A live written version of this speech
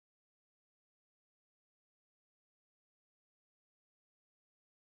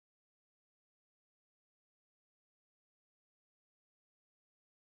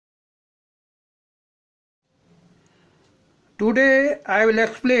Today I will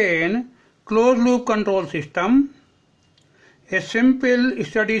explain closed loop control system, a simple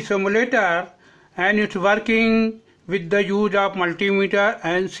study simulator and its working with the use of multimeter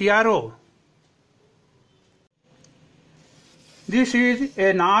and CRO. This is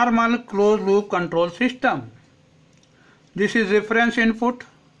a normal closed loop control system. This is reference input,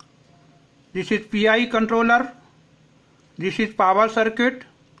 this is PI controller, this is power circuit,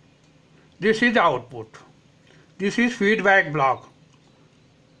 this is output. This is feedback block.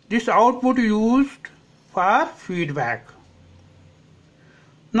 This output used for feedback.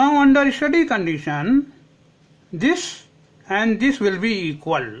 Now under steady condition, this and this will be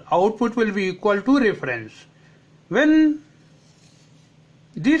equal. Output will be equal to reference. When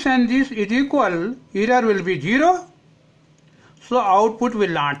this and this is equal, error will be 0. So output will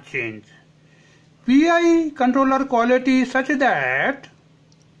not change. PI controller quality is such that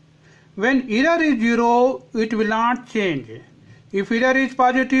when error is 0, it will not change. If error is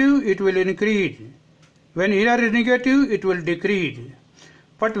positive, it will increase. When error is negative, it will decrease.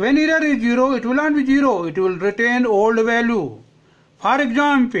 But when error is 0, it will not be 0. It will retain old value. For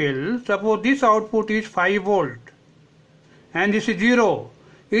example, suppose this output is 5 volt and this is 0.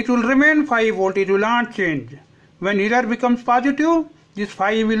 It will remain 5 volt. It will not change. When error becomes positive, this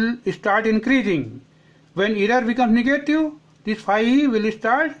 5 will start increasing. When error becomes negative, this 5 will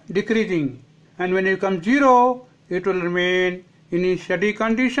start decreasing, and when it becomes 0, it will remain in a steady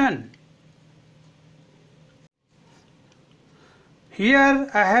condition. Here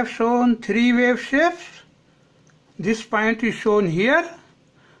I have shown 3 wave shapes. This point is shown here,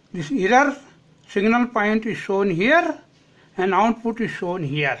 this error signal point is shown here, and output is shown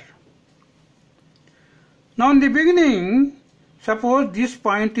here. Now in the beginning, suppose this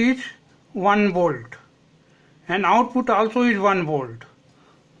point is 1 volt. And output also is 1 volt.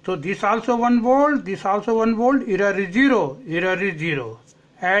 So this also 1 volt, this also 1 volt, error is 0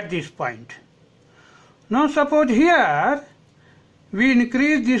 at this point. Now suppose here we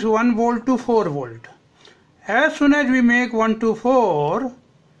increase this 1 volt to 4 volt. As soon as we make 1 to 4,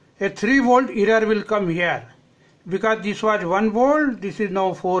 a 3 volt error will come here. Because this was 1 volt, this is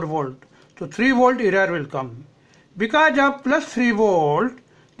now 4 volt. So 3 volt error will come. Because of plus 3 volt,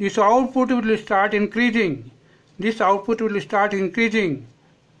 this output will start increasing. This output will start increasing.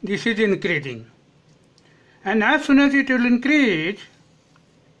 This is increasing. And as soon as it will increase,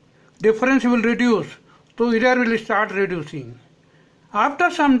 difference will reduce. So error will start reducing. After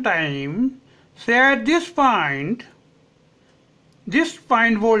some time, say at this point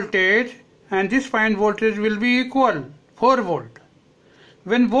voltage and this point voltage will be equal, 4 volt.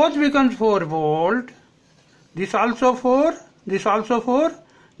 When both becomes 4 volt, this also 4, this also 4,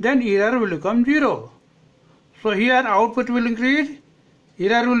 then error will become 0. So here output will increase,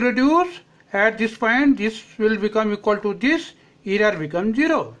 error will reduce. At this point, this will become equal to this, error becomes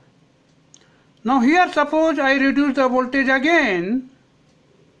 0. Now here suppose I reduce the voltage again.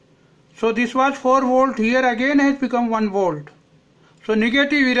 So this was 4 volt, here again has become 1 volt. So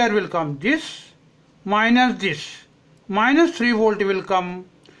negative error will come, this, minus 3 volt will come.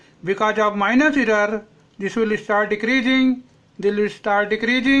 Because of minus error, this will start decreasing, this will start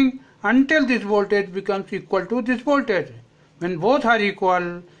decreasing, until this voltage becomes equal to this voltage. When both are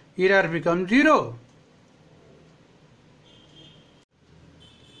equal, error becomes 0.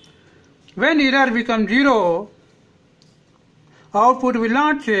 When error becomes 0, output will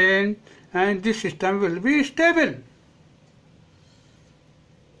not change and this system will be stable.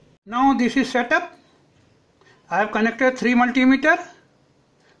 Now this is setup. I have connected 3 multimeter.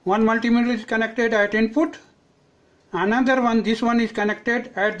 One multimeter is connected at input. Another one, this one is connected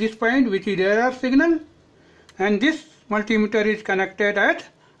at this point, which is error signal, and this multimeter is connected at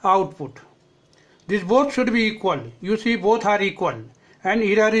output. This both should be equal. You see both are equal and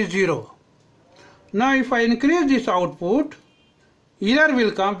error is 0. Now if I increase this output, error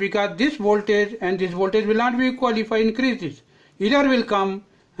will come because this voltage and this voltage will not be equal. If I increase this, error will come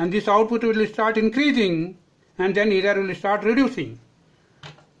and this output will start increasing and then error will start reducing.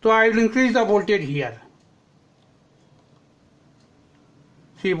 So I will increase the voltage here.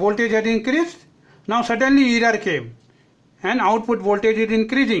 See, voltage has increased. Now suddenly error came and output voltage is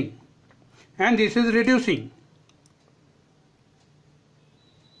increasing and this is reducing.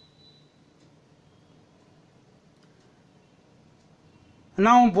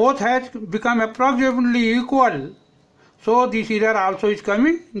 Now both has become approximately equal. So this error also is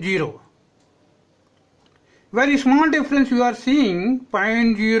coming 0. Very small difference you are seeing,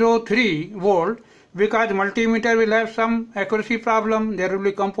 0.03 volt, because multimeter will have some accuracy problem, there will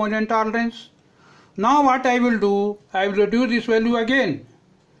be component tolerance. Now what I will do, I will reduce this value again.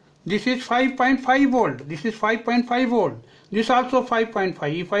 This is 5.5 volt, this is 5.5 volt. This also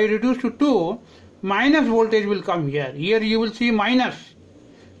 5.5. If I reduce to 2, minus voltage will come here. Here you will see minus.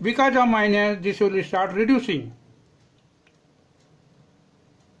 Because of minus, this will start reducing.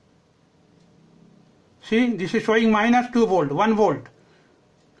 See, this is showing minus 2 volt, 1 volt.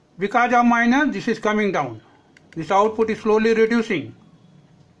 Because of minus, this is coming down. This output is slowly reducing.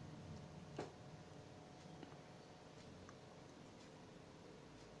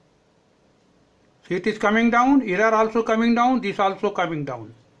 See, it is coming down, error also coming down, this also coming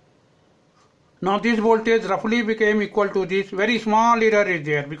down. Now this voltage roughly became equal to this. Very small error is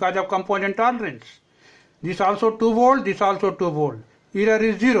there because of component tolerance. This also 2 volt, this also 2 volt. Error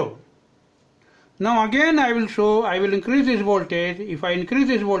is 0. Now again I will show, I will increase this voltage. If I increase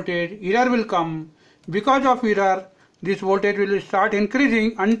this voltage, error will come. Because of error, this voltage will start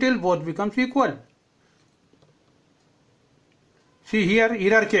increasing until both becomes equal. See here,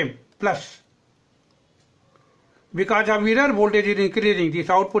 error came, plus. Because of error, voltage is increasing. This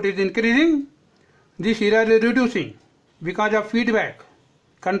output is increasing. This error is reducing. Because of feedback,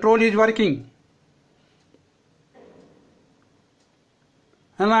 control is working.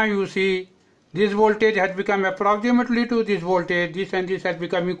 And now you see, this voltage has become approximately to this voltage. This and this has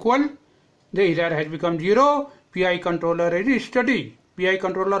become equal. The error has become 0. PI controller is steady. PI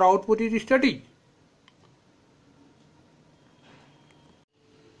controller output is steady.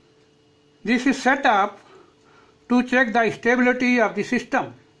 This is set up to check the stability of the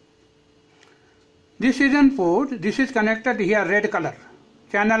system. This is input. This is connected here, red color,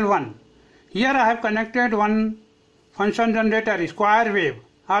 channel 1. Here I have connected one function generator, square wave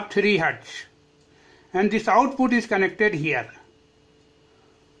of 3 Hz. And this output is connected here.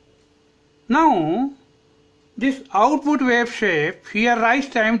 Now, this output wave shape, here rise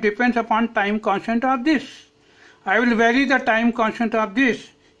time depends upon time constant of this. I will vary the time constant of this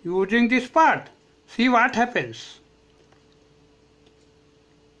using this part. See what happens.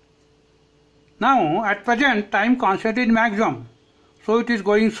 Now, at present, time constant is maximum, so it is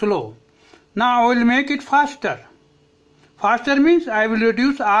going slow. Now, I will make it faster. Faster means I will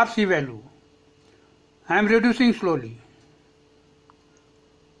reduce RC value. I am reducing slowly.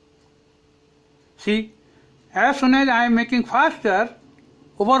 See, as soon as I am making faster,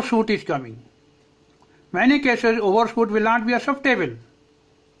 overshoot is coming. Many cases, overshoot will not be acceptable.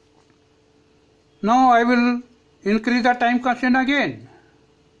 Now, I will increase the time constant again.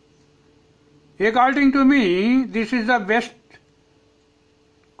 According to me, this is the best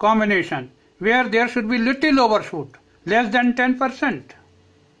combination, where there should be little overshoot, less than 10%.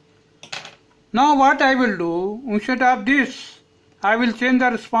 Now what I will do, instead of this, I will change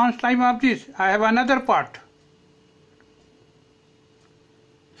the response time of this. I have another part.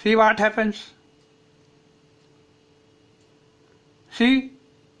 See what happens. See,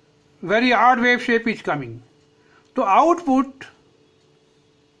 very odd wave shape is coming. So output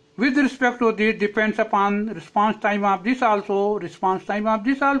with respect to this depends upon response time of this also, response time of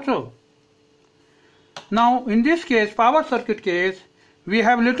this also. Now in this case, power circuit case, we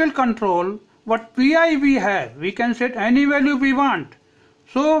have little control. What PI we have, we can set any value we want.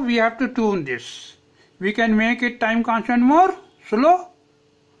 So we have to tune this. We can make it time constant more, slow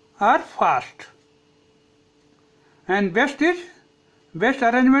or fast. And best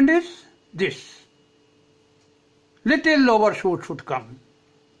arrangement is this. Little overshoot should come.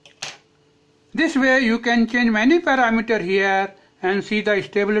 This way you can change many parameters here and see the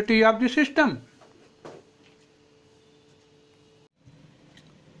stability of the system.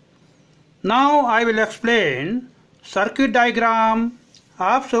 Now I will explain circuit diagram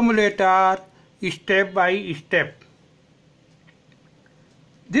of simulator step by step.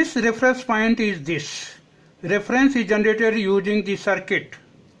 This reference point is this. Reference is generated using the circuit.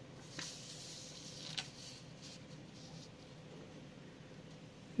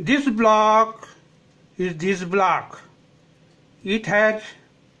 This block is this block. It has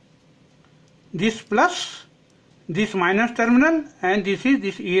this plus, this minus terminal, and this is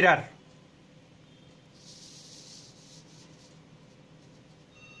this error.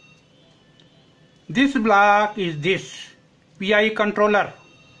 This block is this PI controller,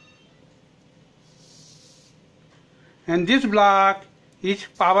 and this block is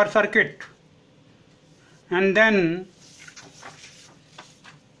power circuit, and then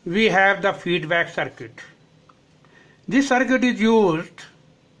we have the feedback circuit. This circuit is used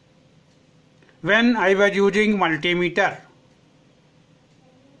when I was using multimeter.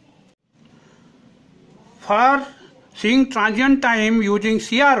 For seeing transient time using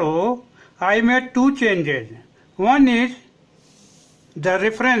CRO, I made two changes. One is the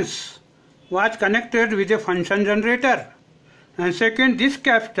reference was connected with a function generator. And second, this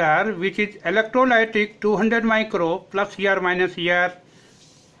capacitor, which is electrolytic 200 micro plus here minus here,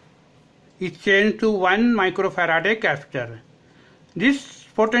 is changed to 1 microfarad capacitor. This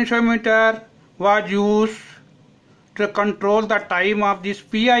potentiometer was used to control the time of this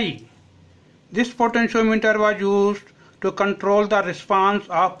PI. This potentiometer was used to control the response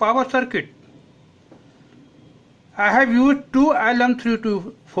of power circuit. I have used two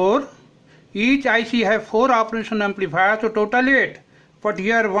LM324. Each IC have 4 operation amplifiers, so total 8. But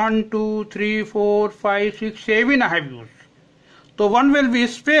here 1, 2, 3, 4, 5, 6, 7 I have used. So one will be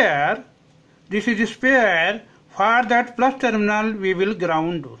spare. This is spare. For that plus terminal we will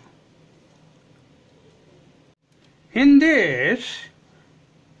ground. In this,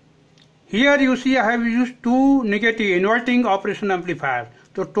 here you see I have used 2 negative inverting operation amplifiers.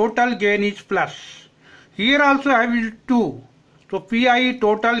 So total gain is plus. Here also I have used 2. So PI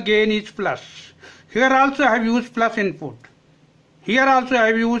total gain is plus. Here also I have used plus input. Here also I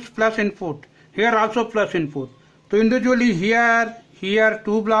have used plus input. Here also plus input. So individually here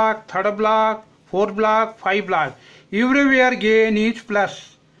 2 block, 3rd block, 4 block, 5 block. Everywhere gain is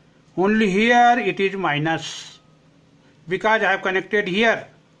plus. Only here it is minus. Because I have connected here.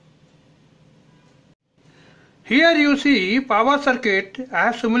 Here you see power circuit I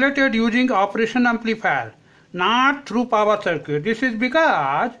have simulated using operation amplifier, not through power circuit. This is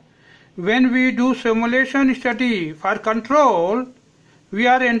because when we do simulation study for control, we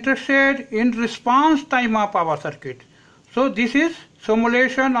are interested in response time of power circuit. So this is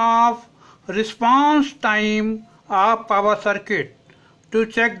simulation of response time of power circuit to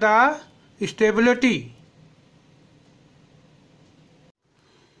check the stability.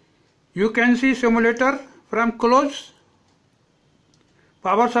 You can see simulator from close.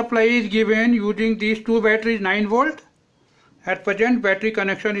 Power supply is given using these 2 batteries 9 volt. At present battery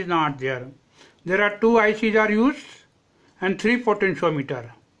connection is not there. There are 2 ICs are used and 3 potentiometer.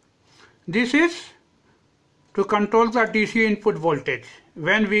 This is to control the DC input voltage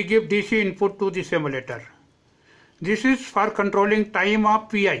when we give DC input to the simulator. This is for controlling time of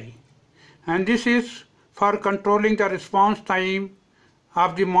PI, and this is for controlling the response time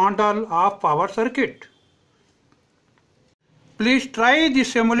of the model of power circuit. Please try the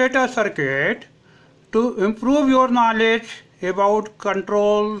simulator circuit to improve your knowledge about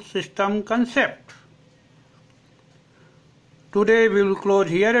control system concept. Today we will close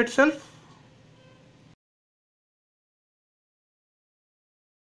here itself.